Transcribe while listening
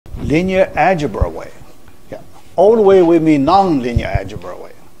linear algebra way. Yeah. Old way we mean non-linear algebra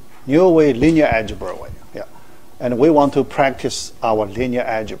way. New way, linear algebra way. Yeah. And we want to practice our linear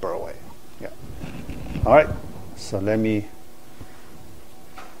algebra way. Yeah. All right. So let me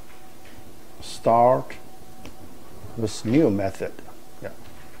start this new method. Yeah.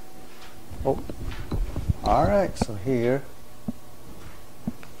 Oh. All right. So here,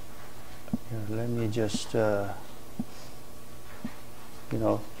 let me just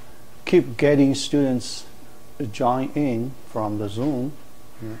keep getting students to join in from the Zoom.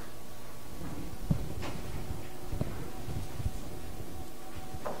 Yeah.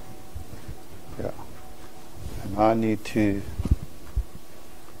 Yeah. And I need to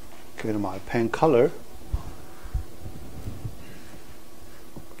get my pen color.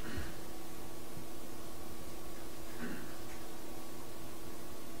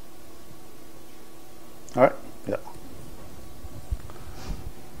 All right. Yeah.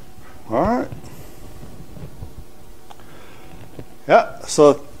 All right. Yeah.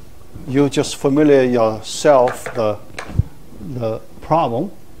 So you just familiar yourself the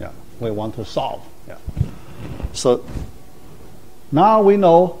problem. Yeah. We want to solve. Yeah. So now we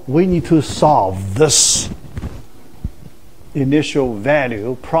know we need to solve this initial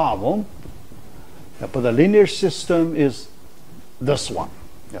value problem. Yeah, but the linear system is this one.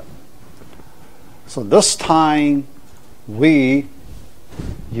 Yeah. So this time we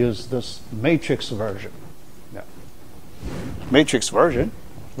use this matrix version. Yeah. Matrix version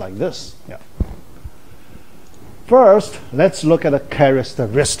like this. Yeah. First, let's look at a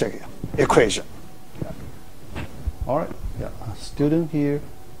characteristic equation. Yeah. All right. Yeah. Student here.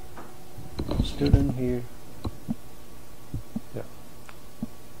 Student here. Yeah.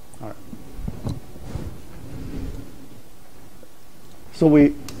 All right. So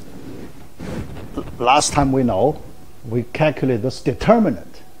last time we calculate this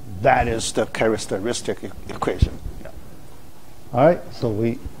determinant. That is the characteristic equation. Yeah. All right.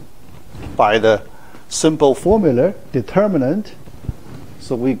 So by the simple formula, determinant,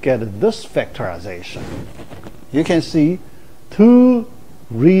 so we get this factorization. You can see two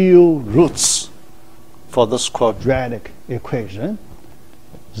real roots for this quadratic equation,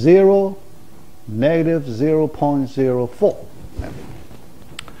 0, negative 0.04.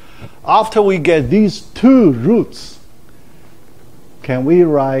 After we get these two roots, can we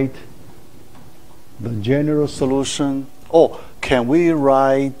write the general solution? Oh, can we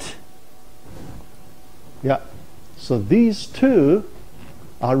write? Yeah. So these two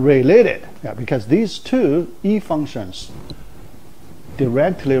are related. Yeah, because these two E functions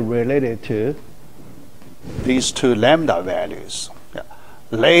directly related to these two lambda values. Yeah.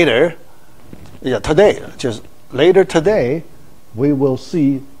 Later today, we will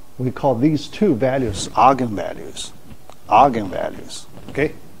see. We call these two values eigenvalues. Eigenvalues.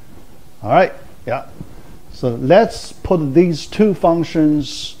 Okay? All right? Yeah. So let's put these two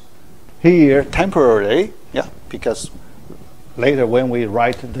functions here temporarily. Yeah, because later when we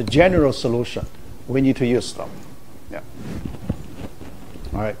write the general solution, we need to use them. Yeah.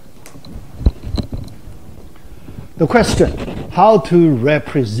 All right. The question, how to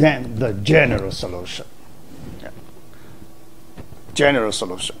represent the general solution? Yeah. General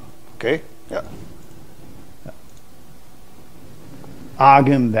solution. Okay? Yeah. Yeah.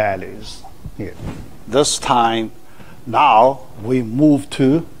 Eigenvalues here. This time, now we move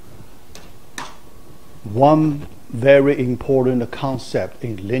to one very important concept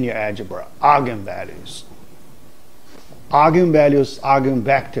in linear algebra, eigenvalues. Eigenvalues,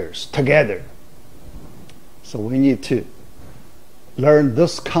 eigenvectors together. So we need to learn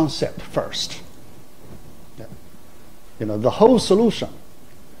this concept first. Yeah. The whole solution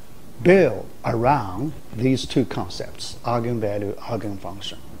built around these two concepts, eigenvalue,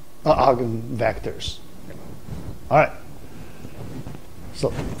 eigenfunction, eigenvectors. All right. So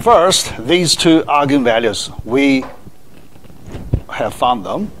first, these two eigenvalues, we have found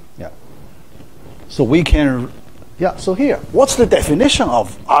them. Yeah. So we can, so here, what's the definition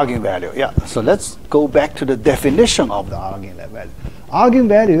of eigenvalue? Yeah, so let's go back to the definition of the eigenvalue.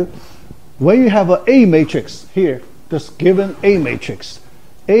 Eigenvalue, when you have an A matrix here, this given A matrix,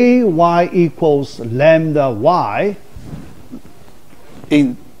 AY equals lambda Y.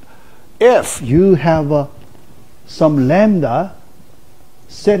 If you have some lambda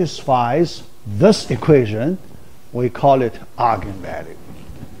satisfies this equation, we call it eigenvalue.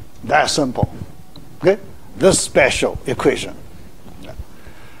 That's simple. Okay? This special equation.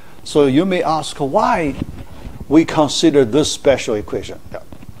 So you may ask why we consider this special equation.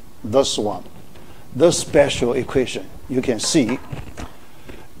 This one. This special equation, you can see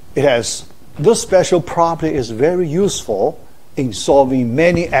it has this special property is very useful in solving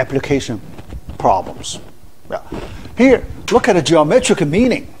many application problems. Yeah. Here, look at the geometric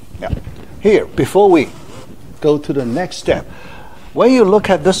meaning. Yeah. Here, before we go to the next step, when you look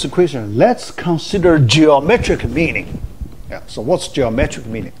at this equation, let's consider geometric meaning. Yeah. So what's geometric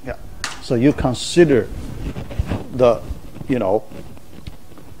meaning? Yeah. So you consider the,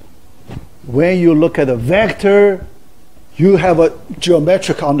 when you look at a vector, you have a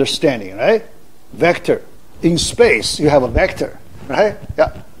geometric understanding, right? Vector. In space, you have a vector, right?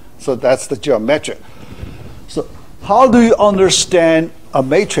 Yeah. So that's the geometric. So how do you understand a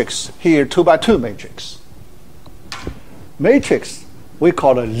matrix here, 2 by 2 matrix? Matrix, we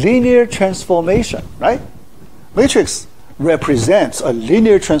call a linear transformation, right? Matrix represents a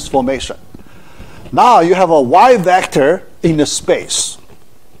linear transformation. Now you have a y vector in the space.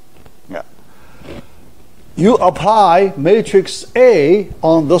 Yeah. You apply matrix A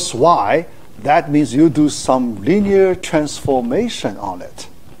on this y, that means you do some linear transformation on it.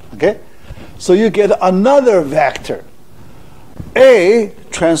 Okay? So you get another vector. A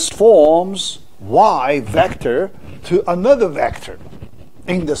transforms y vector to another vector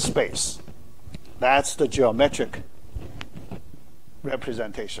in the space. That's the geometric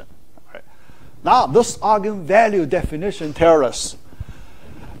representation. Right. Now, this eigenvalue definition tells us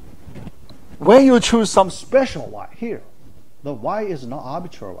when you choose some special y, here, the y is not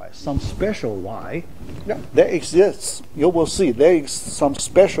arbitrary y, some special y, yeah, there exists. You will see there is some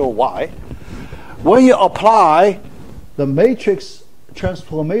special y. When you apply the matrix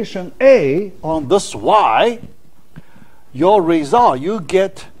transformation A on this y, your result, you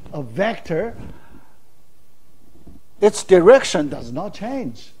get a vector. Its direction does not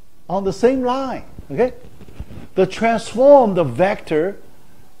change on the same line. Okay? The transformed vector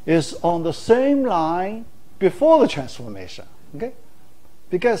is on the same line before the transformation. Okay?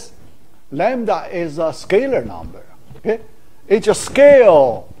 Because lambda is a scalar number. Okay? It just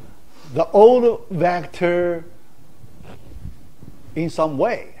scale the old vector in some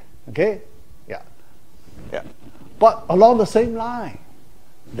way. Okay? Yeah. Yeah. But along the same line,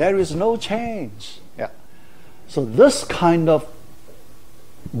 there is no change. Yeah. So this kind of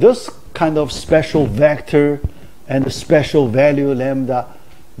special vector and the special value lambda,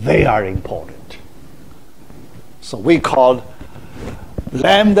 they are important. So we call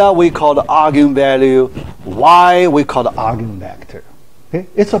lambda, we call the eigenvalue, y, we call the eigenvector. Okay?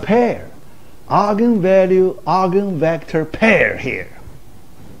 It's a pair. Eigenvalue, eigenvector pair here.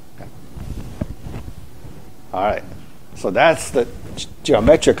 Okay. All right. So that's the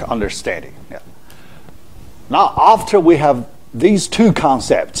geometric understanding. Yeah. Now, after we have these two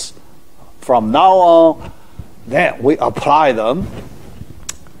concepts, from now on, then we apply them,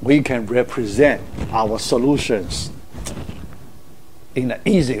 we can represent our solutions in an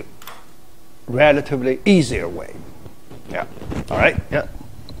easy, relatively easier way. Yeah. All right. Yeah.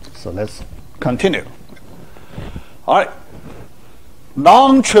 So let's continue. All right.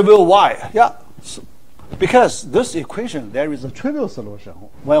 Non-trivial y. Yeah. So, because this equation, there is a trivial solution.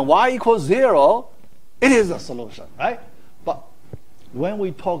 When y equals 0, it is a solution, right? But when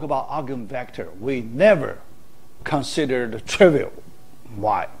we talk about eigenvector, we never consider the trivial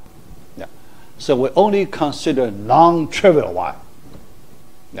y. Yeah. So we only consider non-trivial y.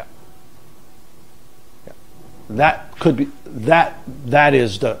 Yeah. Yeah. That could be that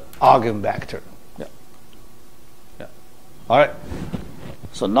is the eigenvector. Yeah. Yeah. All right.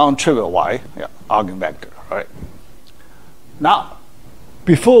 So non-trivial y, yeah, eigenvector. All right. Now,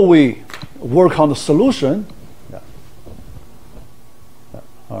 before we work on the solution, yeah. Yeah.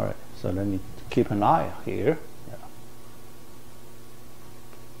 All right. So let me keep an eye here. Yeah.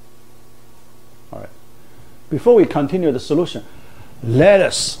 All right. Before we continue the solution, let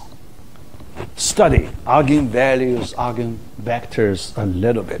us study eigenvalues, eigenvectors a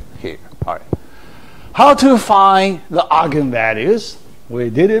little bit here. All right. How to find the eigenvalues? We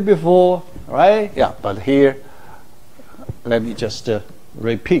did it before, right? Yeah, but here, let me just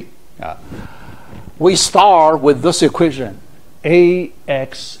repeat. We start with this equation,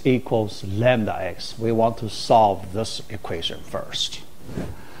 ax equals lambda x. We want to solve this equation first.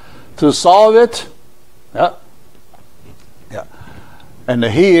 To solve it, yeah, yeah. And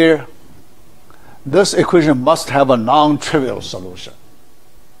here, this equation must have a non-trivial solution.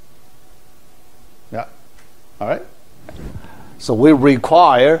 Yeah, all right? So we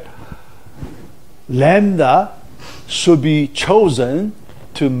require lambda should be chosen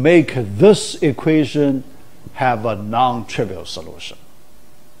to make this equation have a non-trivial solution.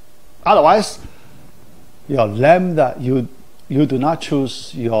 Otherwise, your lambda, you do not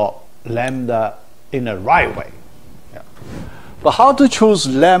choose your lambda in the right way. Yeah. But how to choose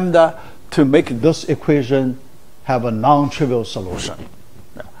lambda to make this equation have a non-trivial solution.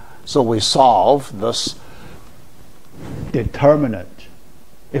 So we solve this determinant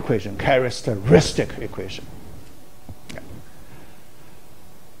equation, characteristic equation.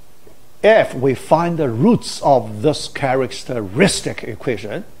 If we find the roots of this characteristic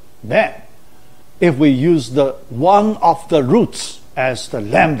equation, then if we use the one of the roots as the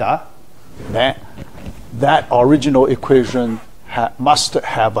lambda, then that original equation must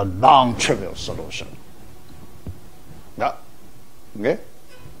have a non-trivial solution. Yeah. Okay?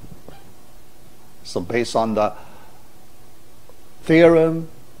 So based on the theorem,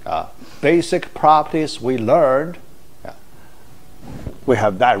 basic properties we learned, we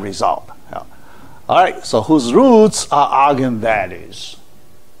have that result. All right, so whose roots are eigenvalues.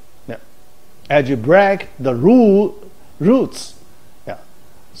 Algebraic, the roots.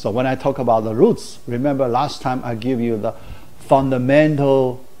 So when I talk about the roots, remember last time I give you the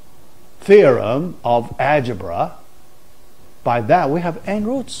fundamental theorem of algebra. By that, we have n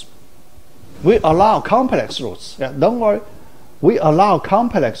roots. We allow complex roots. Don't worry. We allow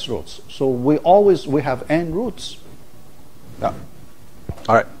complex roots. So we have n roots. Yeah.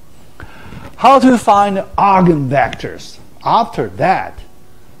 All right. How to find eigenvectors? After that,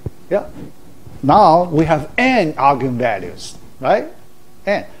 now we have n eigenvalues, right?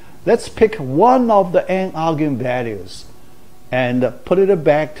 N. Let's pick one of the n eigenvalues and put it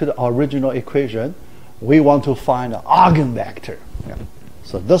back to the original equation. We want to find an eigenvector.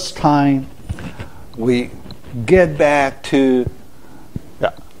 So this time we get back to,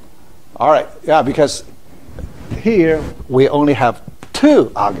 all right, because here we only have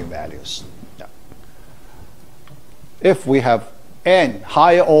two eigenvalues. If we have n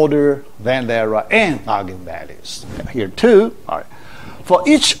higher order, then there are n eigenvalues. Here two. All right. For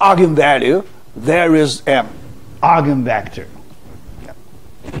each eigenvalue, there is an eigenvector.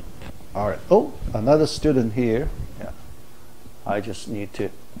 All right. Oh, another student here. I just need to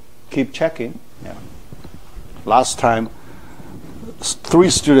keep checking. Last time, 3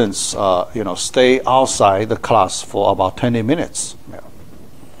 students, stay outside the class for about 20 minutes.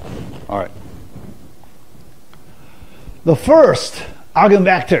 All right. The first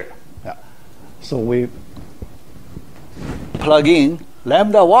eigenvector. So we plug in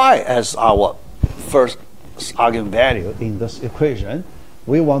lambda y as our first eigenvalue in this equation.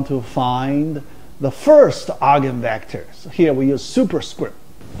 We want to find the first eigenvector. So here we use superscript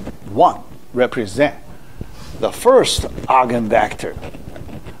 1 represent the first eigenvector.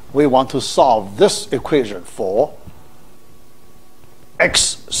 We want to solve this equation for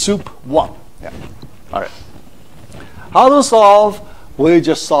x sup 1. All right. How to solve? We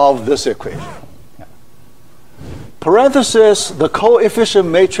just solve this equation. Parenthesis, the coefficient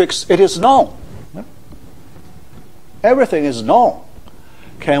matrix, it is known. Everything is known.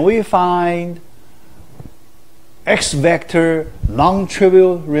 Can we find x vector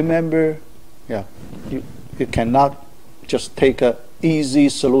non-trivial? Remember, you cannot just take an easy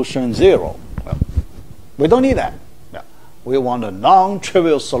solution 0. We don't need that. We want a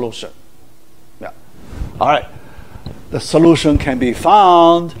non-trivial solution. All right. The solution can be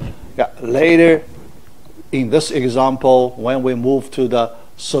found later. In this example, when we move to the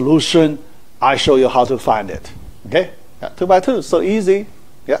solution, I show you how to find it. Okay? 2 by 2, so easy.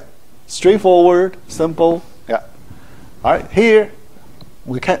 Straightforward, simple. All right, here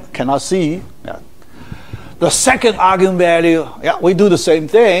we cannot see. The second eigenvalue, we do the same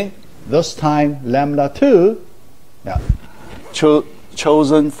thing. This time, lambda 2,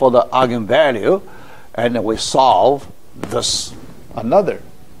 chosen for the eigenvalue, and then we solve this another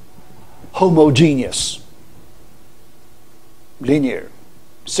homogeneous linear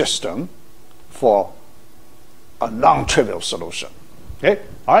system for a non-trivial solution. Okay?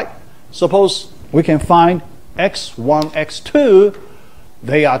 All right. Suppose we can find x1, x2.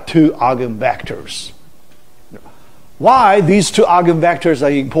 They are 2 eigenvectors. Why these 2 eigenvectors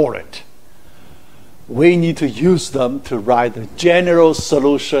are important? We need to use them to write the general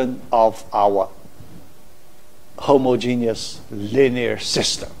solution of our homogeneous linear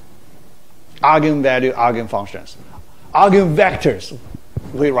system. Eigenvalue, eigenfunctions. Eigenvectors,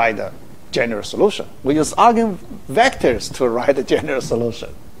 we write the general solution. We use eigenvectors to write the general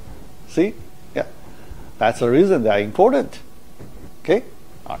solution. See? That's the reason they're important. Okay?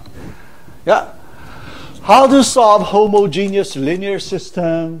 All right. How to solve homogeneous linear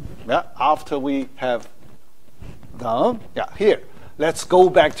system? After we have done, here, let's go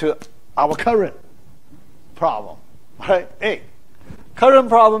back to our current problem. Right? A. Current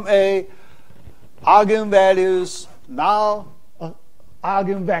problem A, eigenvalues, now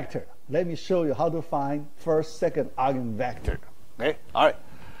eigenvector. Let me show you how to find first, second eigenvector. Okay? All right.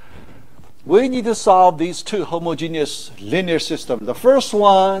 we need to solve these two homogeneous linear systems. The first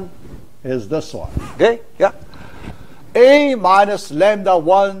one is this one. Okay? Yeah. A minus lambda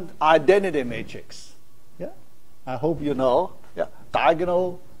 1 identity matrix. Yeah. I hope you know. Yeah.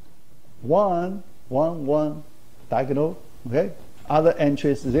 Diagonal 1, 1, 1, diagonal. Okay? Other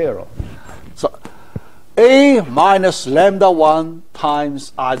entries 0. So A minus lambda 1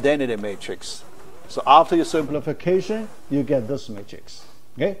 times identity matrix. So after your simplification, you get this matrix.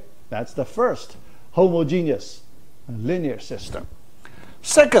 Okay? That's the first homogeneous linear system.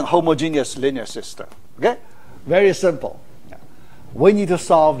 Second homogeneous linear system. Okay? Very simple. We need to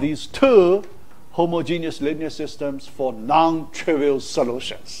solve these two homogeneous linear systems for non-trivial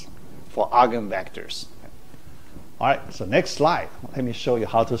solutions for eigenvectors. All right, so next slide. Let me show you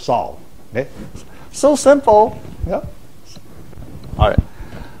how to solve. Okay? So simple. Yeah. All right.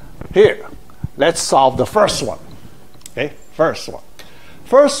 Here, let's solve the first one. Okay, first one.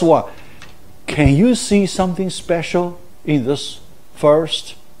 First one, can you see something special in this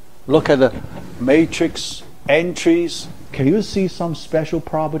first? Look at the matrix entries. Can you see some special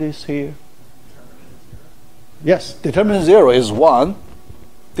properties here? Yes, determinant 0 is 1.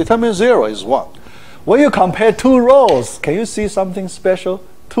 Determinant 0 is 1. When you compare two rows, can you see something special?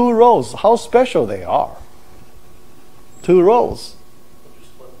 Two rows, how special they are. Two rows.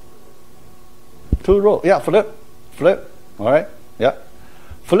 Two rows. Yeah, flip. Flip. All right. Yeah.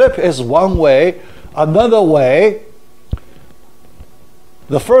 Flip is one way. Another way,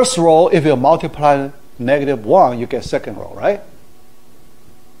 the first row, if you multiply -1, you get second row, right?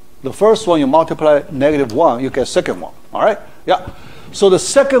 The first one, you multiply -1, you get second one. All right? Yeah. So the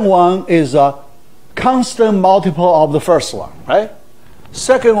second one is a constant multiple of the first one, right?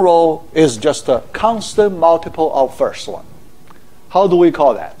 Second row is just a constant multiple of first one. How do we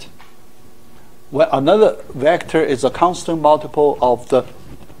call that? When another vector is a constant multiple of the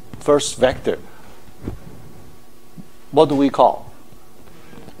first vector, what do we call?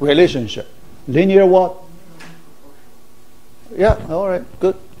 Relationship. Linear what? Yeah, all right,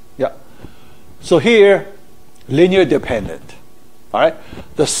 good. Yeah. So here, linear dependent. All right?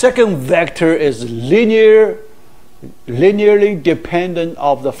 The second vector is linearly dependent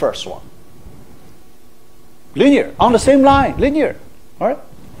of the first one. Linear, on the same line, linear. All right?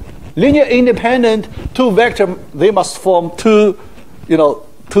 Linear independent, two vectors, they must form two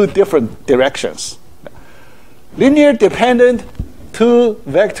different directions. Linear dependent, two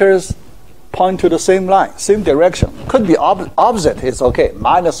vectors point to the same line, same direction. Could be opposite, it's okay.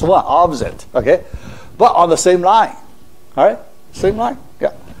 -1, opposite, okay? But on the same line, all right? Same line,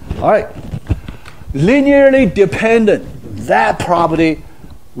 yeah. All right. Linearly dependent, that property,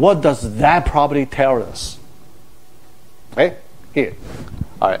 what does that property tell us? Okay, here,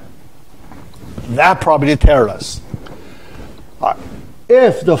 all right. That property tells us, all right,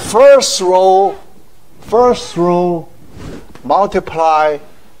 if the first row multiply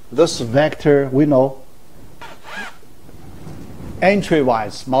this vector, we know,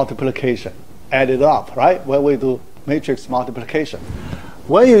 entry-wise multiplication, add it up, right? When we do matrix multiplication.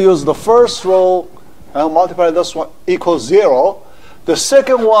 When you use the first row and multiply this one equals 0, the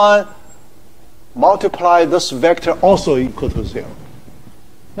second one multiply this vector also equal to 0.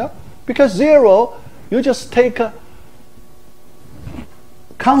 Yeah? Because 0, you just take a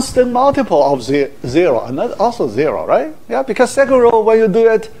constant multiple of 0, and that's also 0, right? Yeah, because second row, when you do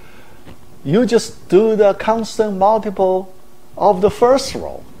it, you just do the constant multiple of the first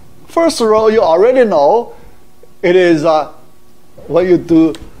row. First row, you already know it is, when you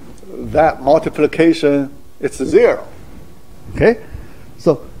do that multiplication, it's 0. Okay?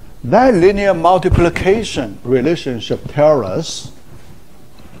 So that linear multiplication relationship tells us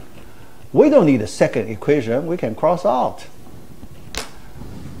we don't need a second equation. We can cross out.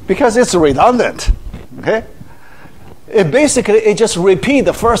 Because it's redundant. Okay? It just repeats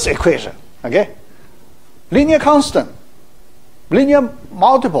the first equation. Okay? Linear constant. Linear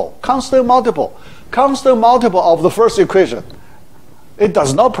multiple. Constant multiple. Constant multiple of the first equation. It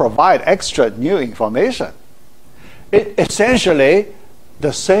does not provide extra new information. It essentially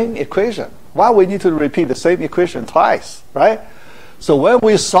the same equation. Why we need to repeat the same equation twice, right? So when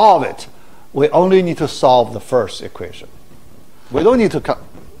we solve it, we only need to solve the first equation. We don't need to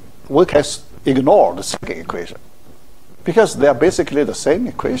we can ignore the second equation because they are basically the same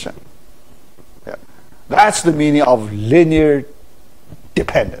equation. Yeah. That's the meaning of linear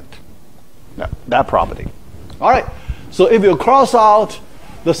dependent. Yeah, that property. All right. So if you cross out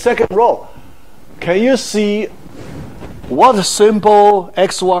the second row, can you see what simple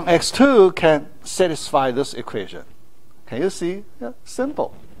x1, x2 can satisfy this equation? Can you see? Yeah,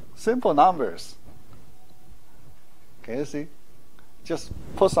 simple numbers. Can you see? Just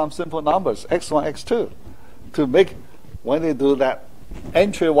put some simple numbers, x1, x2, to make, when they do that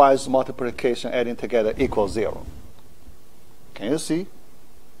entry-wise multiplication adding together equals 0. Can you see?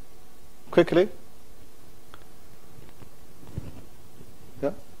 Quickly.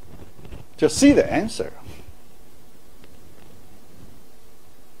 Yeah. Just see the answer.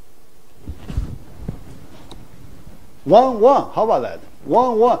 One, one. How about that?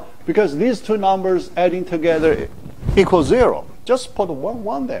 1, 1. Because these two numbers adding together equals 0. Just put 1,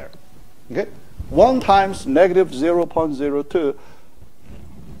 1 there. Okay? 1 times negative 0.02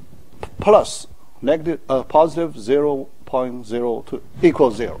 plus positive 0.02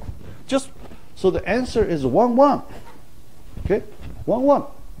 equals 0. Just so the answer is 1, 1. Okay? 1, 1.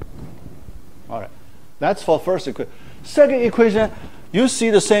 All right. That's for first equation. Second equation, you see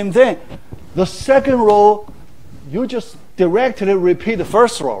the same thing. The second row, you just directly repeat the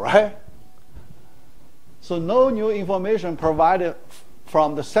first row, right? So no new information provided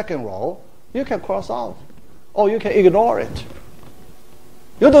from the second row. You can cross out, or you can ignore it.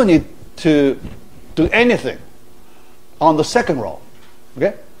 You don't need to do anything on the second row.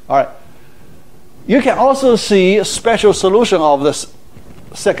 Okay? All right. You can also see a special solution of this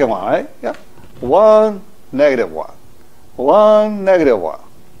second one, right? Yeah. 1, negative 1. 1, negative 1.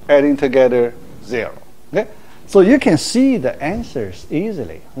 Adding together 0. Okay? So you can see the answers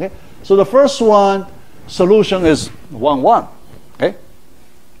easily. Okay? So the first one, solution is 1, 1. Okay?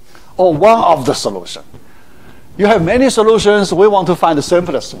 Or one of the solution. You have many solutions. We want to find the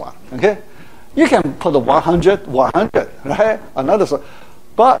simplest one. Okay? You can put 100, 100, right? Another solution.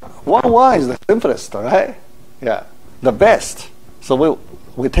 But 1, 1 is the simplest, right? Yeah, the best. So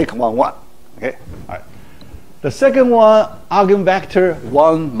we take 1, 1. Okay? All right. The second one, eigenvector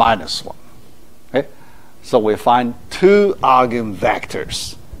 1 minus 1. Okay? So we find 2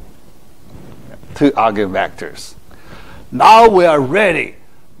 eigenvectors. 2 eigenvectors. Now we are ready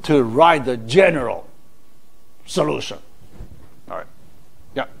to write the general solution. All right.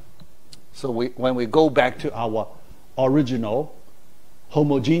 Yeah. So when we go back to our original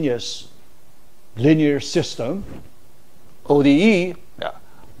homogeneous linear system, ODE, yeah,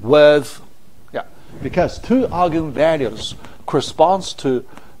 with, yeah, because 2 eigenvalues corresponds to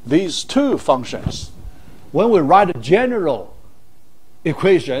these 2 functions. When we write a general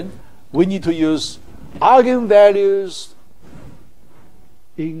equation, we need to use eigenvalues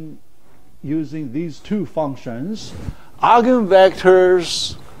in using these 2 functions.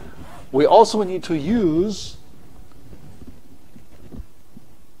 Eigenvectors we also need to use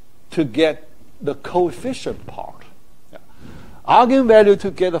to get the coefficient part. Yeah. Eigenvalue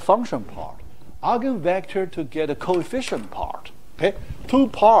to get the function part. Eigenvector to get a coefficient part. Okay? 2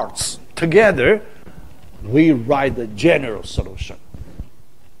 parts together, we write the general solution.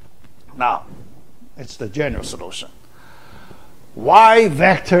 Now, it's the general solution. Y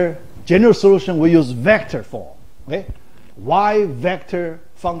vector, general solution, we use vector form. Okay? Y vector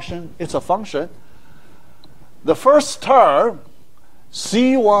function, it's a function. The first term,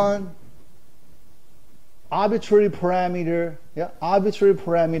 C1, arbitrary parameter, yeah, arbitrary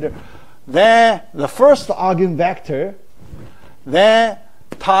parameter. Then the first eigenvector, then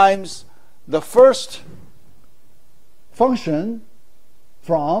times the first function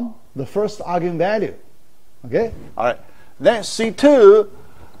from the first eigenvalue. Okay? All right. Then C2,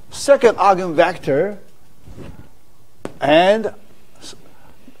 second eigenvector, and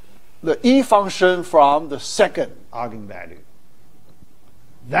the E function from the second eigenvalue.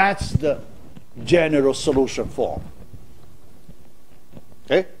 That's the general solution form.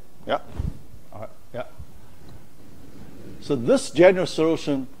 Okay? Yeah. All right. Yeah. So this general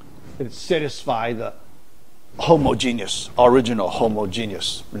solution it satisfies the homogeneous, original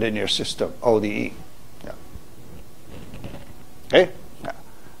homogeneous linear system, ODE. Yeah. Okay? Yeah.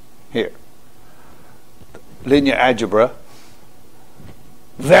 Here. Linear algebra,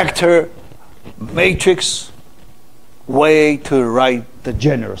 vector, matrix, way to write the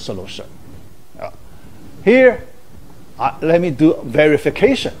general solution. Yeah. Here, let me do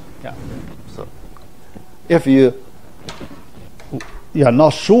verification. Yeah. So, if you're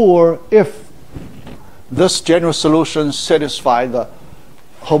not sure if this general solution satisfies the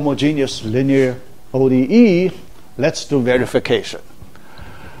homogeneous linear ODE, let's do verification.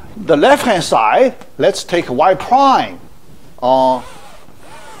 The left-hand side, let's take y prime on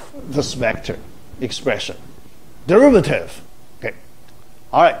this vector expression. Derivative. Okay.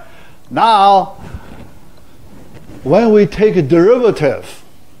 All right. Now, when we take a derivative,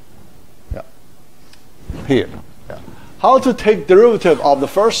 yeah, here, yeah, how to take derivative of the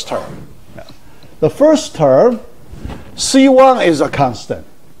first term? Yeah. The first term, C1 is a constant.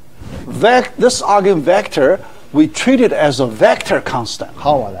 This eigenvector we treat it as a vector constant.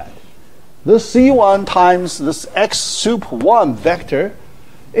 How about that? This C1 times this X sup 1 vector,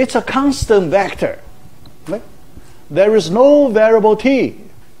 it's a constant vector. Right? There is no variable t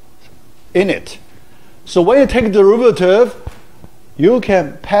in it. So when you take derivative, you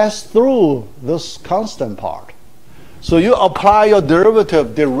can pass through this constant part. So you apply your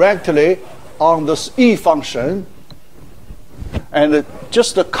derivative directly on this E function and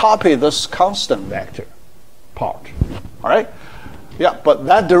just copy this constant vector part. All right? Yeah, but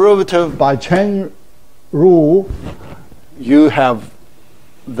that derivative by chain rule, you have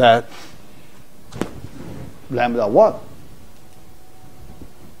that lambda 1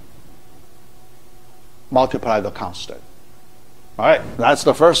 multiply the constant. All right, that's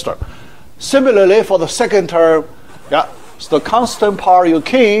the first term. Similarly, for the second term, yeah, so the constant part you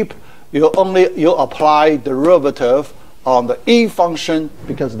keep, you apply derivative on the E function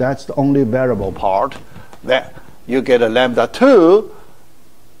because that's the only variable part. Then you get a lambda 2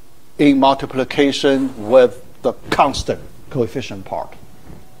 in multiplication with the constant coefficient part.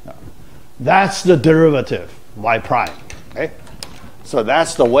 Yeah. That's the derivative y prime. Okay? So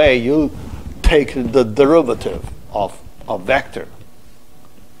that's the way you take the derivative of a vector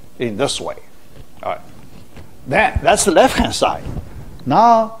in this way. All right. That's the left-hand side.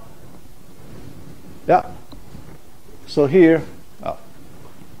 Now, yeah. So here, all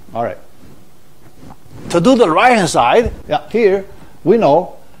right. To do the right-hand side, yeah, here we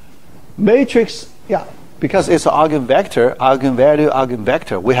know matrix, yeah, because it's an eigenvector, eigenvalue,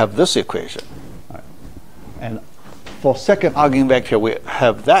 eigenvector. We have this equation, right. And for second eigenvector, we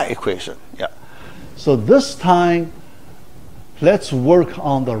have that equation. Yeah. So this time, let's work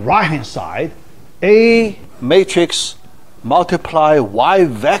on the right-hand side. A matrix multiply y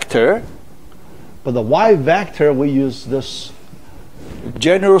vector, but the y vector we use this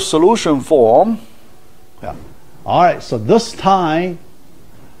general solution form. Yeah. All right. So this time,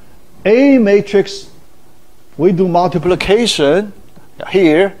 A matrix we do multiplication.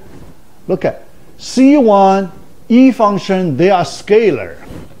 Here, look at C1 E function. They are scalar.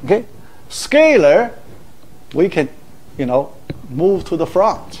 Okay, scalar. We can, move to the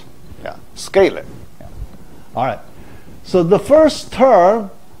front. Yeah, scalar. Yeah. All right. So the first term,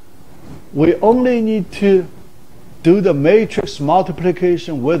 we only need to do the matrix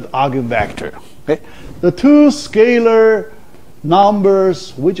multiplication with eigenvector. Okay? The two scalar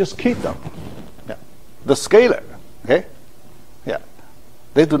numbers, we just keep them. Yeah. The scalar, okay? Yeah.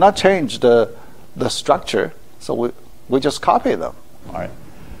 They do not change the structure, so we just copy them. All right.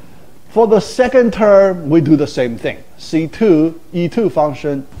 For the second term, we do the same thing. C2, E2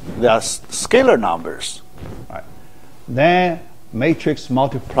 function, they are scalar numbers. All right. Then matrix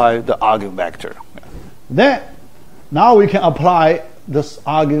multiply the eigenvector. Yeah. Then, now we can apply this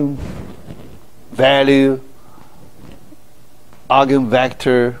eigenvalue,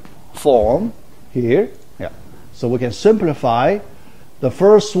 eigenvector form here. Yeah. So we can simplify. The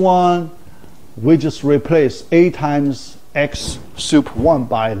first one, we just replace A times X sup 1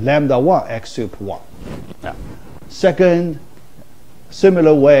 by lambda 1 X sup 1. Yeah. Second,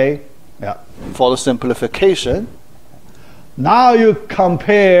 similar way, yeah, for the simplification. Now you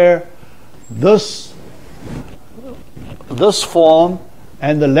compare this form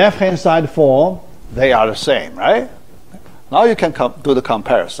and the left-hand side form, they are the same, right? Now you can do the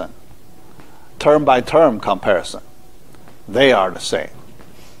comparison. Term by term comparison. They are the same.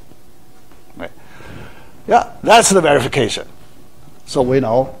 Right? Yeah, that's the verification. So we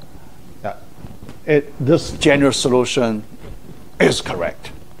know that this general solution is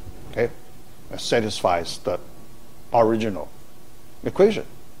correct. Okay? It satisfies the original equation.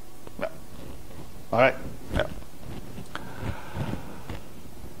 Yeah. All right? Yeah.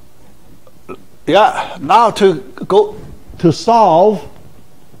 Yeah, now to solve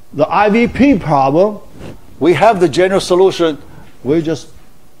the IVP problem, we have the general solution. We just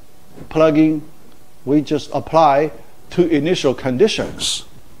plug in, we just apply two initial conditions.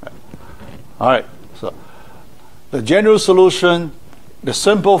 All right, so the general solution, the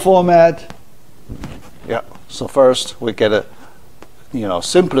simple format. Yeah, so first we get a,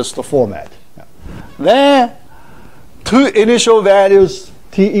 simplest format. Yeah. Then two initial values,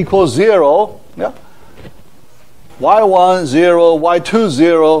 t equals 0. Yeah. y1 0, y2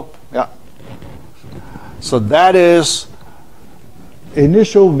 0. Yeah. So that is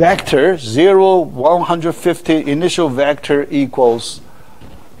initial vector 0, 150. Initial vector equals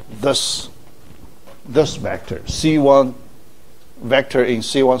this vector C1 vector in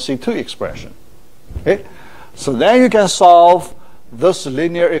C1 C2 expression. Okay. So then you can solve this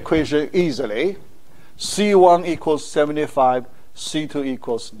linear equation easily. C1 equals 75. C2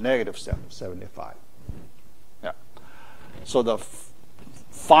 equals negative 75. Yeah. So the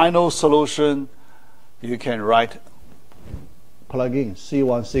final solution, you can write, plug in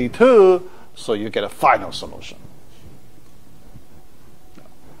C1, C2, so you get a final solution.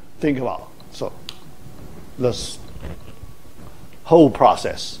 Think about so this whole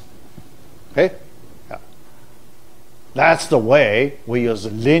process. Okay? Yeah. That's the way we use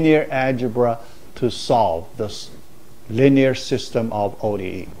linear algebra to solve this linear system of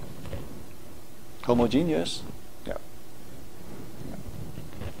ODE. Homogeneous? Yeah.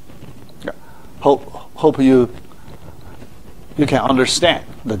 Yeah. Hope you can understand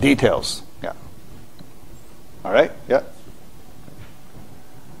the details. Yeah. All right? Yeah.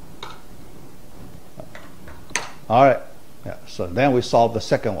 All right. Yeah. So then we solve the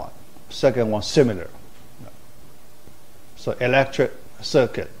second one. Second one similar. Yeah. So electric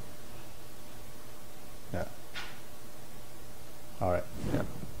circuit. Yeah. All right. Yeah.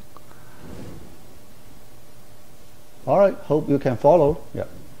 All right. Hope you can follow. Yeah.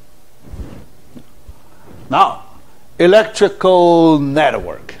 Now, electrical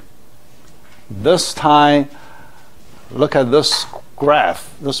network. This time, look at this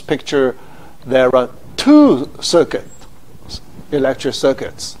graph, this picture. There are two electric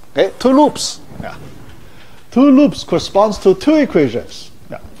circuits. Okay, two loops. Yeah. Two loops corresponds to two equations.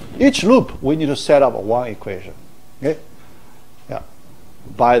 Yeah. Each loop we need to set up one equation. Okay. Yeah.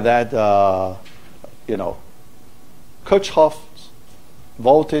 By that, Kirchhoff's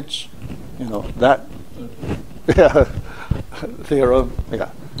voltage, that theorem. Yeah.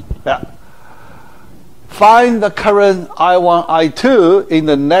 Yeah. Find the current I1, I2 in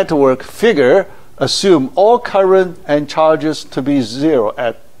the network figure. Assume all current and charges to be zero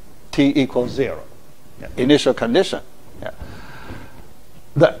at t equals 0. Yeah. Initial condition. Yeah.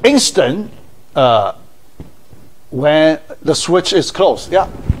 The instant when the switch is closed. Yeah.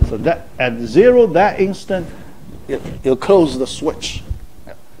 So that at 0, that instant, you close the switch.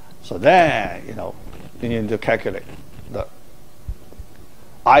 Yeah. So then, you need to calculate the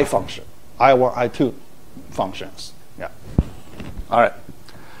I function, I1, I2 functions. Yeah. All right.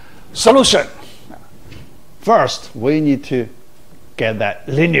 Solution. First, we need to get that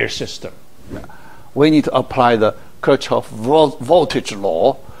linear system. We need to apply the Kirchhoff voltage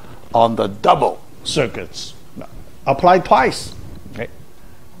law on the double circuits. Apply twice. Okay.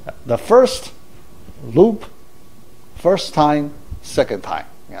 The first loop, first time, second time.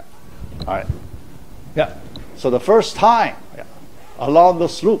 Yeah. All right. Yeah. So the first time, yeah, along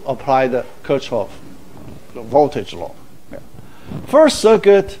this loop, apply the Kirchhoff voltage law. Yeah. First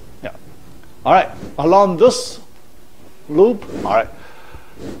circuit. All right, along this loop, all right,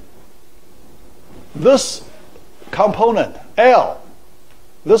 this component, L,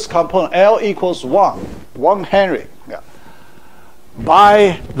 this component, L equals 1 Henry. Yeah.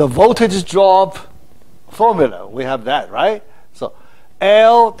 By the voltage drop formula, we have that, right? So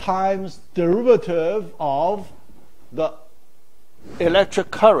L times derivative of the electric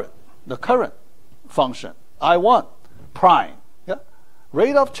current, the current function, I1 prime, yeah?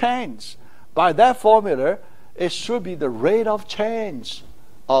 Rate of change. By that formula, it should be the rate of change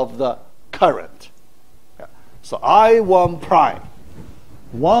of the current. Yeah. So I1 prime,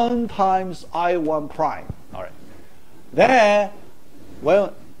 1 times I1 prime. All right. Then,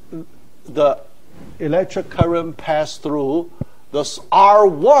 when the electric current passes through this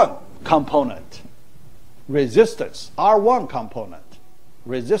R1 component, resistance, R1 component,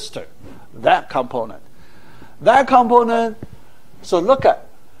 resistor, that component. So look at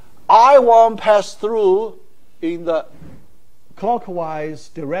I1 pass through in the clockwise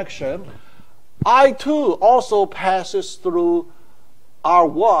direction. I2 also passes through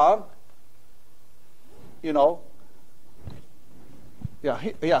R1. Here.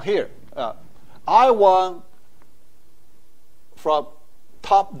 I1 from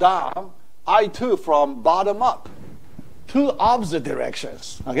top down, I2 from bottom up. Two opposite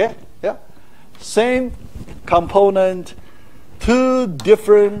directions. Okay? Yeah. Same component, two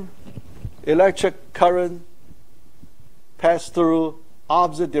different electric current pass through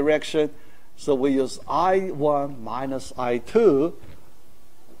opposite direction. So we use I1 minus I2,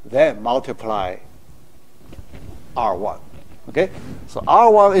 then multiply R1. Okay? So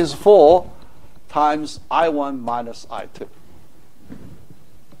R1 is 4 times I1 minus I2.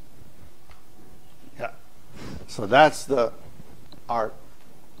 Yeah. So that's the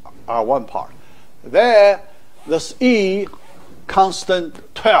R1 part. There, this E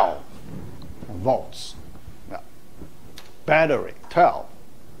constant 12 volts. Yeah. Battery 12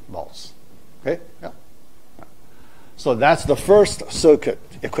 volts. Okay? Yeah. So that's the first circuit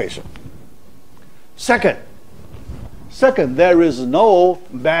equation. Second, there is no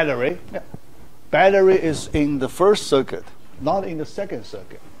battery. Yeah. battery is in the first circuit, not in the second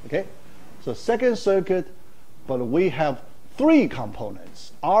circuit. Okay, so second circuit, but we have 3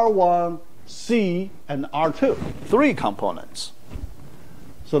 components: R1, C, and R2. 3 components.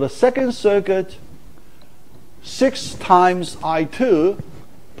 So the second circuit, 6 times I2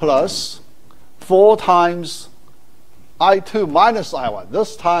 plus 4 times I2 minus I1.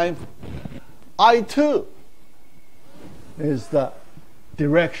 This time, I2 is the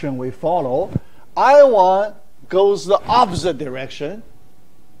direction we follow. I1 goes the opposite direction,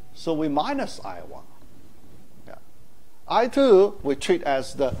 so we minus I1. Yeah. I2 we treat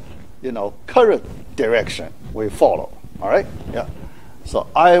as the current direction we follow. All right? Yeah. So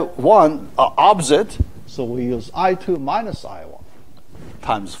I1 are opposite, so we use I2 minus I1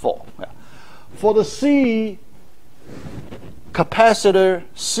 times 4. Yeah. For the C capacitor,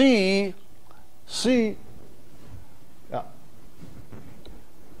 C, yeah.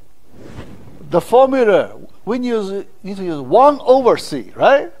 The formula we need to use 1 over C,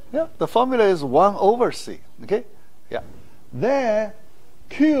 right? Yeah. The formula is 1 over C. Okay? Yeah. Then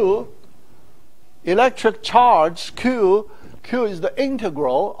Q, electric charge, Q is the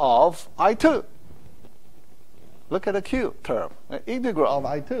integral of I2. Look at the Q term, the integral of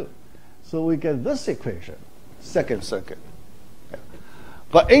I2. So we get this equation, second circuit. Yeah.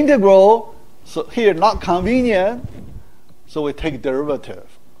 But integral, so here not convenient, so we take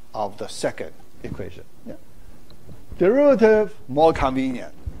derivative of the second equation. Yeah. Derivative, more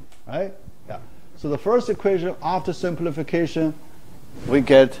convenient, right? Yeah. So the first equation, after simplification, we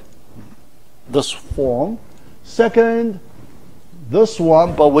get this form. Second, this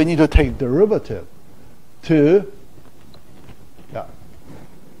one, but we need to take derivative to,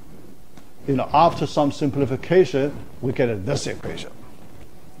 after some simplification, we get this equation.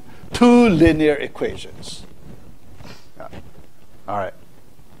 2 linear equations. Yeah. All right.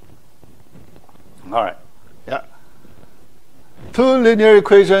 All right. Yeah. 2 linear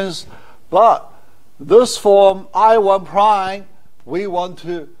equations, but this form I1 prime, we want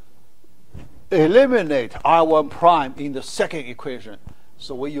to eliminate I1 prime in the second equation.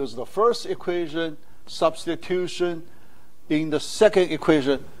 So we use the first equation, substitution in the second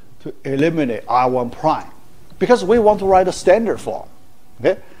equation to eliminate I1 prime, because we want to write a standard form.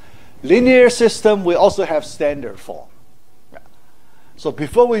 Okay? Linear system, we also have standard form. Yeah. So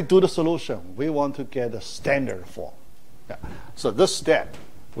before we do the solution, we want to get a standard form. Yeah. So this step,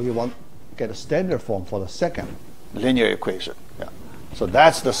 we want to get a standard form for the second linear equation. Yeah. So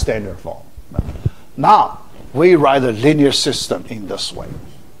that's the standard form. Now, we write a linear system in this way.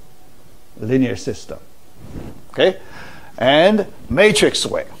 Linear system. Okay? And matrix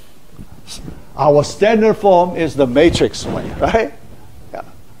way. Our standard form is the matrix way, right? Yeah.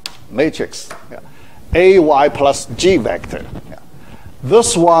 Matrix. Yeah. AY plus G vector. Yeah.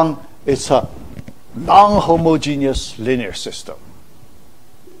 This one is a non-homogeneous linear system.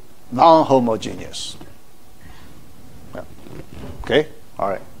 Non-homogeneous. Yeah. Okay? All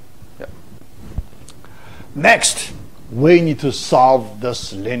right. Yeah. Next, we need to solve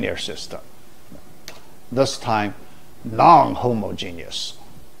this linear system. This time, non-homogeneous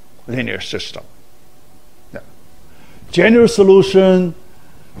linear system. Yeah. General solution,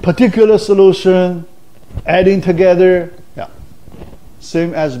 particular solution, adding together. Yeah.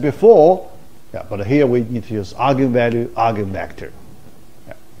 Same as before. Yeah, but here we need to use eigenvalue, eigenvector.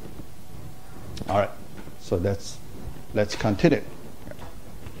 Yeah. All right. So let's continue. Yeah.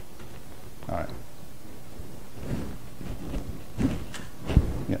 All right.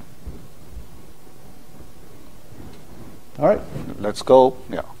 Yeah. All right. Let's go.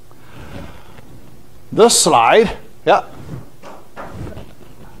 Yeah. This slide. Yeah.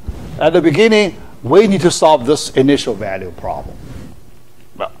 At the beginning, we need to solve this initial value problem.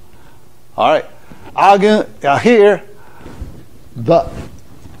 Well, all right. Here, the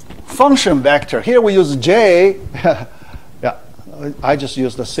function vector. Here we use J. Yeah, I just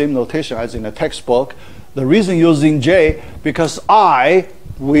use the same notation as in the textbook. The reason using J, because I,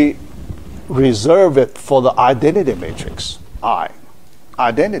 we reserve it for the identity matrix.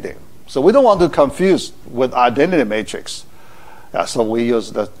 Identity. So we don't want to confuse with identity matrix. Yeah, so we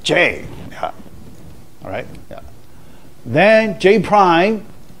use the J. Yeah. All right. Yeah. Then J prime.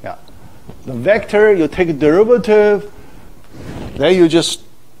 Yeah. The vector, you take derivative. Then you just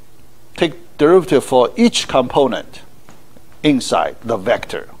take derivative for each component inside the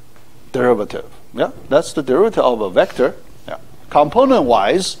vector. Derivative. Yeah. That's the derivative of a vector. Yeah.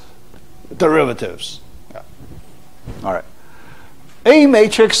 Component-wise, derivatives. Yeah. All right. A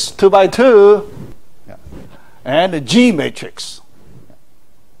matrix 2 by 2. Yeah. And a G matrix.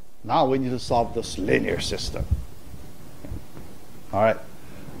 Now we need to solve this linear system. All right.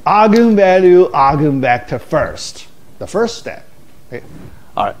 eigenvalue, eigenvector first. The first step. Okay.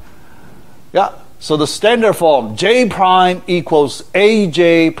 All right. Yeah. So the standard form, J prime equals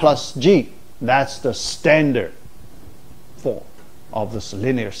AJ plus G. That's the standard form of this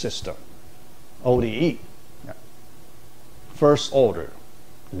linear system, ODE. Yeah. First order,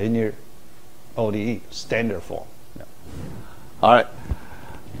 linear ODE, standard form. Yeah. All right.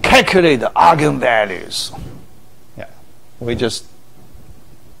 Calculate the eigenvalues. Yeah. We just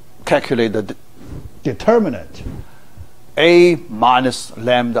calculate the determinant, A minus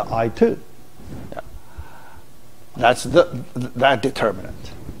lambda I2. Yeah. That's that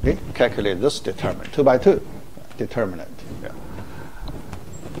determinant. Okay? Calculate this determinant, 2 by 2 determinant. Yeah.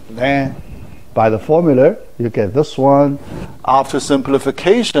 Then, by the formula, you get this one. After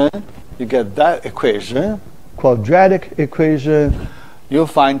simplification, you get that equation, quadratic equation. You'll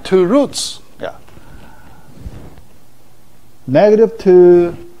find 2 roots. Yeah.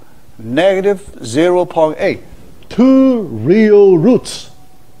 -2, -0.8. 2 real roots.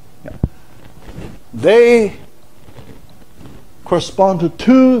 Yeah. They correspond to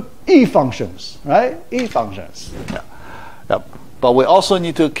 2 E functions, right? E functions. Yeah. Yeah. But we also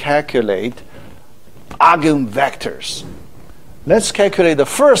need to calculate eigenvectors. Let's calculate the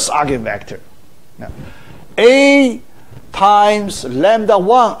first eigenvector. Yeah. A times lambda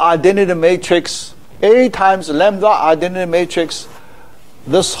 1 identity matrix, A times lambda identity matrix,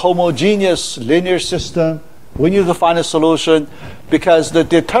 this homogeneous linear system, we need to find a solution because the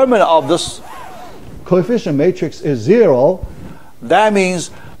determinant of this coefficient matrix is 0. That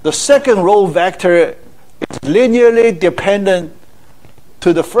means the second row vector is linearly dependent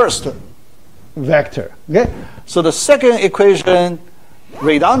to the first vector. Okay? So the second equation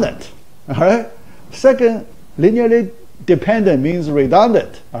redundant. All right? Second linearly dependent means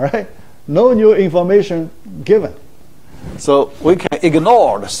redundant. All right? No new information given. So we can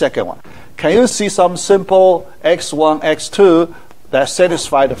ignore the second one. Can you see some simple x1, x2 that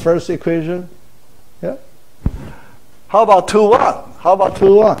satisfy the first equation? Yeah. How about 2, 1? How about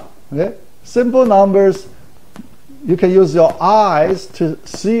 2, 1? Okay. Simple numbers. You can use your eyes to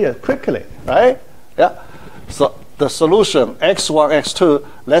see it quickly, right? Yeah. So the solution x1, x2.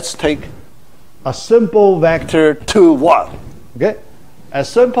 Let's take a simple vector 2, 1. Okay. As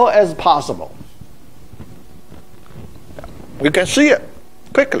simple as possible. Yeah. We can see it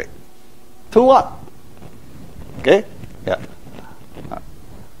quickly. 2, 1. Okay. Yeah.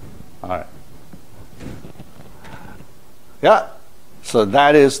 All right. Yeah, so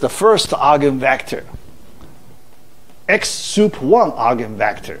that is the first eigenvector, x sup 1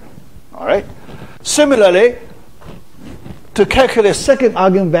 eigenvector. All right. Similarly, to calculate second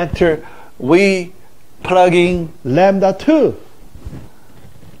eigenvector, we plug in lambda 2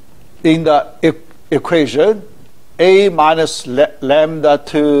 in the equation, A minus lambda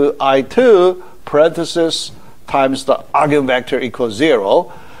 2 I2 parenthesis times the eigenvector equals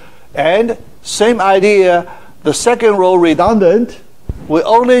 0, and same idea. The second row redundant, we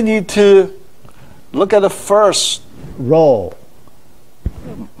only need to look at the first row,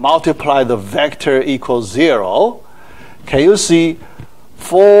 multiply the vector equals 0. Can you see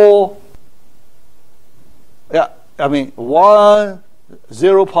 4, yeah, I mean 1,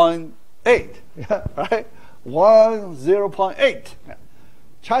 0.8, yeah, right? 1, 0.8. Yeah.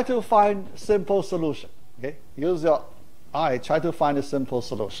 Try to find simple solution, okay? Use your eye, try to find a simple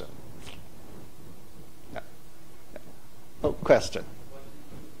solution. No question.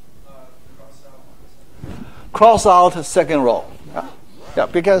 Cross out second row. Yeah. Yeah,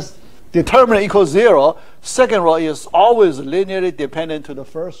 because determinant equals 0, second row is always linearly dependent to the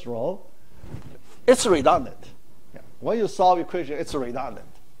first row. It's redundant. Yeah. When you solve equation, it's redundant.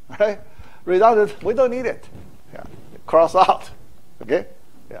 Right? Redundant, we don't need it. Yeah. Cross out. Okay?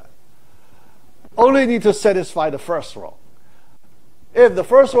 Yeah. Only need to satisfy the first row. If the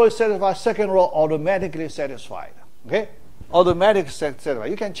first row is satisfied, second row automatically satisfied. Okay? Automatic satisfied.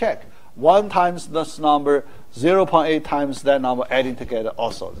 You can check. 1 times this number, 0.8 times that number, adding together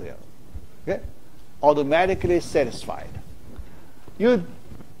also 0. Okay? Automatically satisfied. You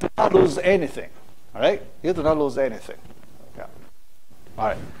do not lose anything. All right? You do not lose anything. Yeah. All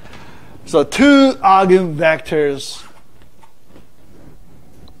right. So 2 eigenvectors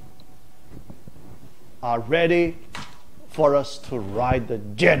are ready for us to write the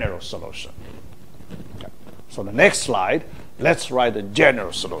general solution. Okay. So the next slide, let's write the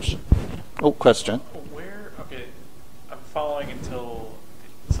general solution. Oh, question? Where, okay, I'm following until,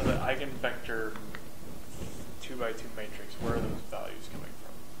 so the eigenvector 2 by 2 matrix, where are those values coming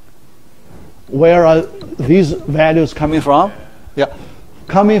from? Where are these values coming from? Yeah.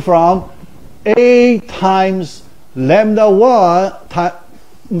 Coming from A times lambda 1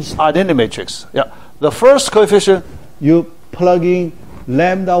 identity matrix. Yeah. The first coefficient, you plug in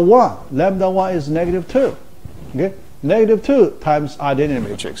lambda 1. Lambda 1 is negative 2. Okay? Negative 2 times identity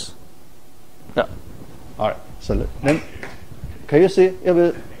matrix. Yeah. All right. So then, can you see?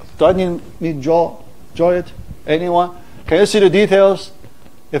 Do I need me draw it? Anyone? Can you see the details?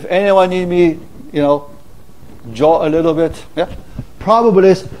 If anyone need me, draw a little bit. Yeah.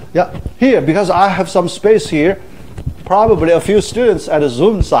 Probably, yeah. Here, because I have some space here, probably a few students at the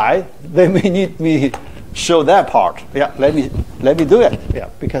Zoom side, they may need me show that part. Yeah. Let me do it. Yeah.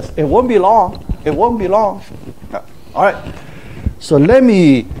 Because it won't be long. It won't be long. Yeah. All right. So let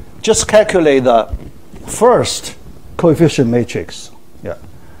me just calculate the first coefficient matrix. Yeah.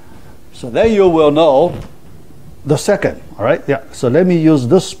 So then you will know the second. All right. Yeah. So let me use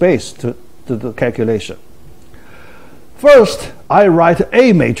this space to do the calculation. First, I write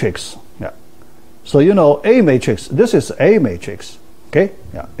A matrix. Yeah. So A matrix. This is A matrix. Okay.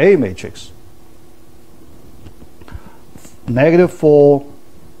 Yeah. A matrix. Negative 4,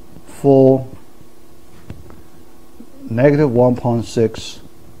 4, negative 1.6,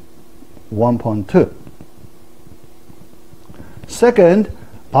 1.2. Second,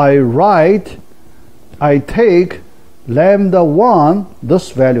 I take lambda 1,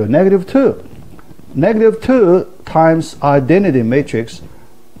 this value, negative 2. Negative 2 times identity matrix,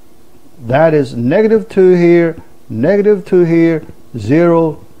 that is negative 2 here, negative 2 here,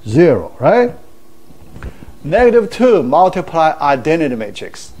 0, 0, right? Negative 2 multiply identity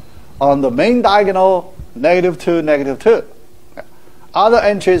matrix. On the main diagonal, negative 2, negative 2. Other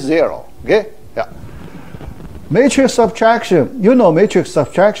entries 0. Okay? Yeah. Matrix subtraction. You know matrix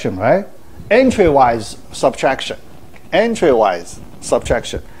subtraction, right? Entry-wise subtraction. Entry-wise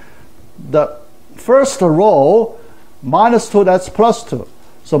subtraction. The first row, minus 2, that's plus 2.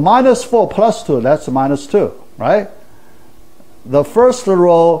 So minus 4 plus 2, that's minus 2, right? The first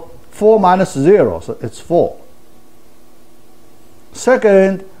row, 4 minus 0, so it's 4.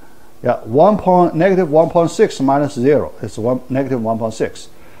 Second, yeah, negative 1.6 minus 0, it's negative 1.6.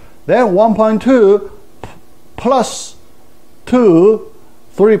 Then 1.2 plus 2,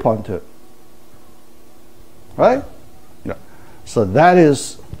 3.2. Right? Yeah. So that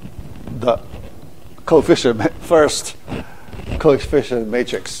is the first coefficient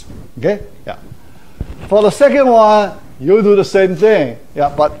matrix. Okay? Yeah. For the second one, you do the same thing.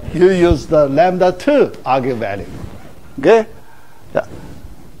 Yeah, but you use the lambda 2 eigenvalue. Okay? Yeah.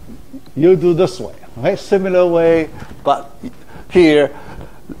 You do this way. Okay? Similar way, but here,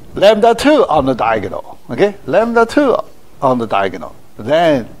 lambda 2 on the diagonal. Okay? Lambda 2 on the diagonal.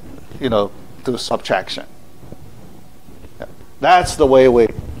 Then, do subtraction. Yeah. That's the way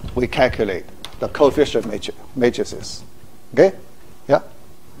we calculate the coefficient matrices. Okay? Yeah?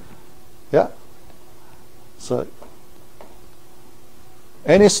 Yeah? So,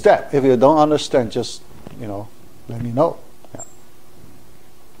 any step, if you don't understand, just, let me know. Yeah.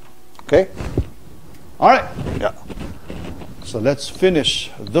 Okay? All right. Yeah. So let's finish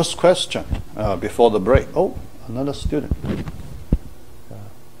this question before the break. Oh, another student.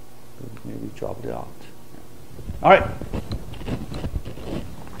 Maybe dropped it out. All right.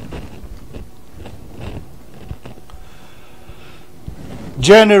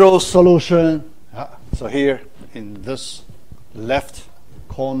 General solution. So here in this left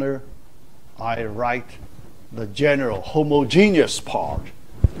corner, I write the general homogeneous part,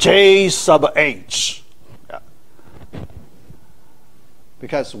 J sub H. Yeah.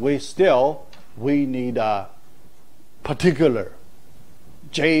 Because we need a particular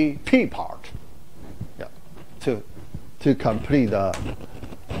JP part, yeah, to complete the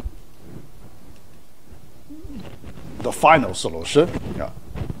final solution. Yeah.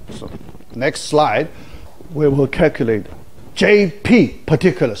 So next slide, we will calculate JP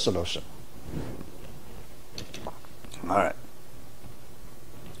particular solution. All right.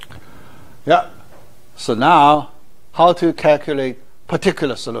 Yeah. So now, how to calculate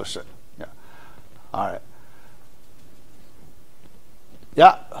particular solution? Yeah. All right.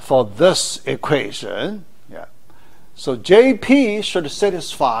 Yeah. For this equation, yeah. So JP should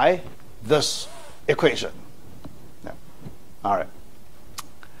satisfy this equation. Yeah. All right.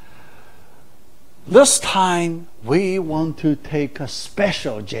 This time, we want to take a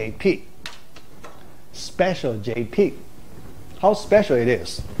special JP. Special JP. How special it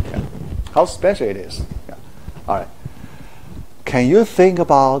is. Yeah. How special it is. Yeah. All right. Can you think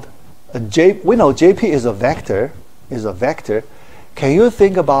about a we know JP is a vector. Can you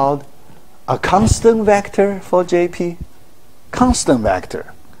think about a constant vector for JP? Constant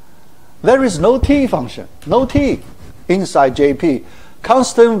vector. There is no t function. No t inside JP.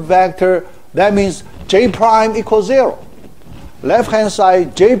 Constant vector, that means J prime equals 0. Left-hand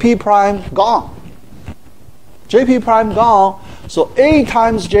side, JP prime gone. JP prime gone, so A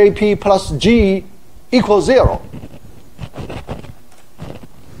times JP plus G equals 0.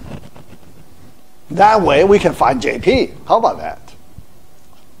 That way we can find JP. How about that?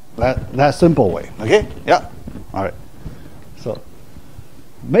 That simple way, okay? Yeah, all right. So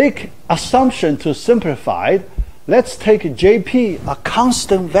make assumption to simplify. Let's take JP, a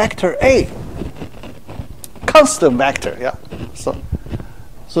constant vector A. Constant vector, yeah.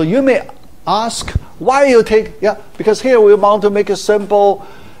 So you may ask, why you take, yeah, because here we want to make it simple.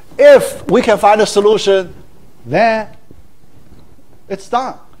 If we can find a solution, then it's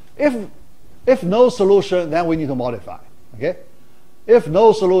done. If no solution, then we need to modify, okay? If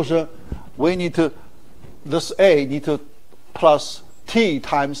no solution, we need to, this A need to plus T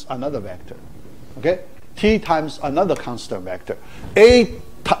times another vector, okay? T times another constant vector. A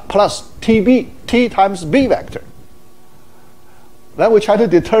plus TB, T times B vector. Then we try to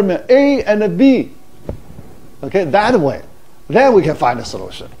determine A and B, okay, that way. Then we can find a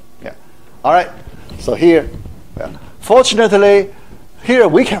solution, yeah. All right, so here, yeah. Fortunately, here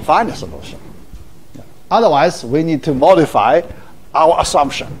we can find a solution. Yeah. Otherwise, we need to modify our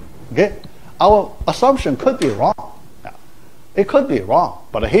assumption, okay? Our assumption could be wrong. Yeah. It could be wrong,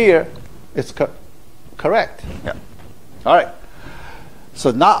 but here it's correct. Yeah. All right.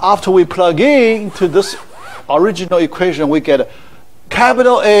 So now after we plug in to this original equation, we get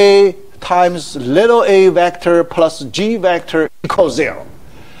capital A times little a vector plus G vector equals 0.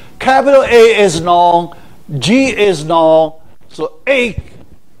 Capital A is known, G is known, so A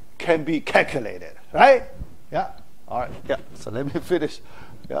can be calculated, right? Yeah. All right. Yeah. So let me finish.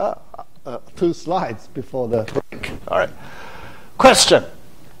 Yeah. 2 slides before the break. All right. Question: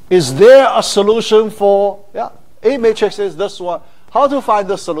 is there a solution for A matrix is this one? How to find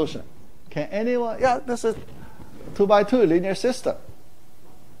the solution? Can anyone? Yeah, this is 2x2 linear system.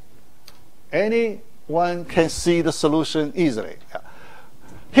 Anyone can see the solution easily. Yeah.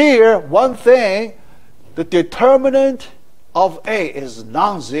 Here, one thing, the determinant of A is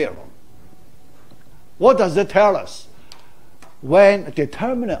non-zero. What does it tell us? When the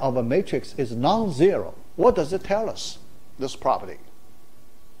determinant of a matrix is non-zero, what does it tell us, this property?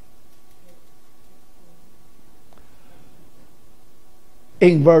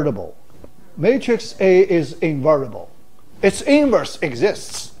 Invertible. Matrix A is invertible. Its inverse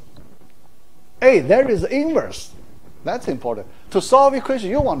exists. A, there is inverse. That's important. To solve equation,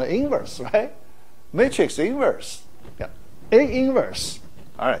 you want the inverse, right? Matrix inverse. Yeah. A inverse.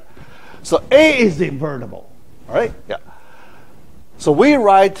 All right. So A is invertible. All right? Yeah. So we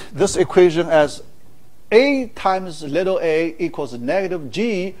write this equation as A times little a equals negative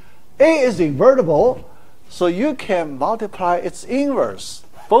G. A is invertible, so you can multiply its inverse,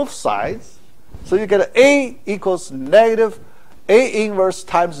 both sides. So you get A equals negative A inverse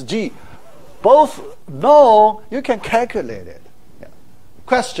times G. Both known, you can calculate it. Yeah.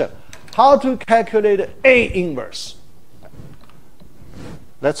 Question: how to calculate A inverse?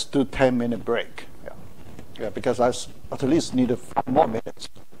 Let's do 10-minute break. Yeah, because I at least need 5 more minutes.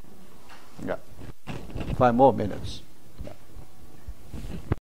 Yeah, 5 more minutes.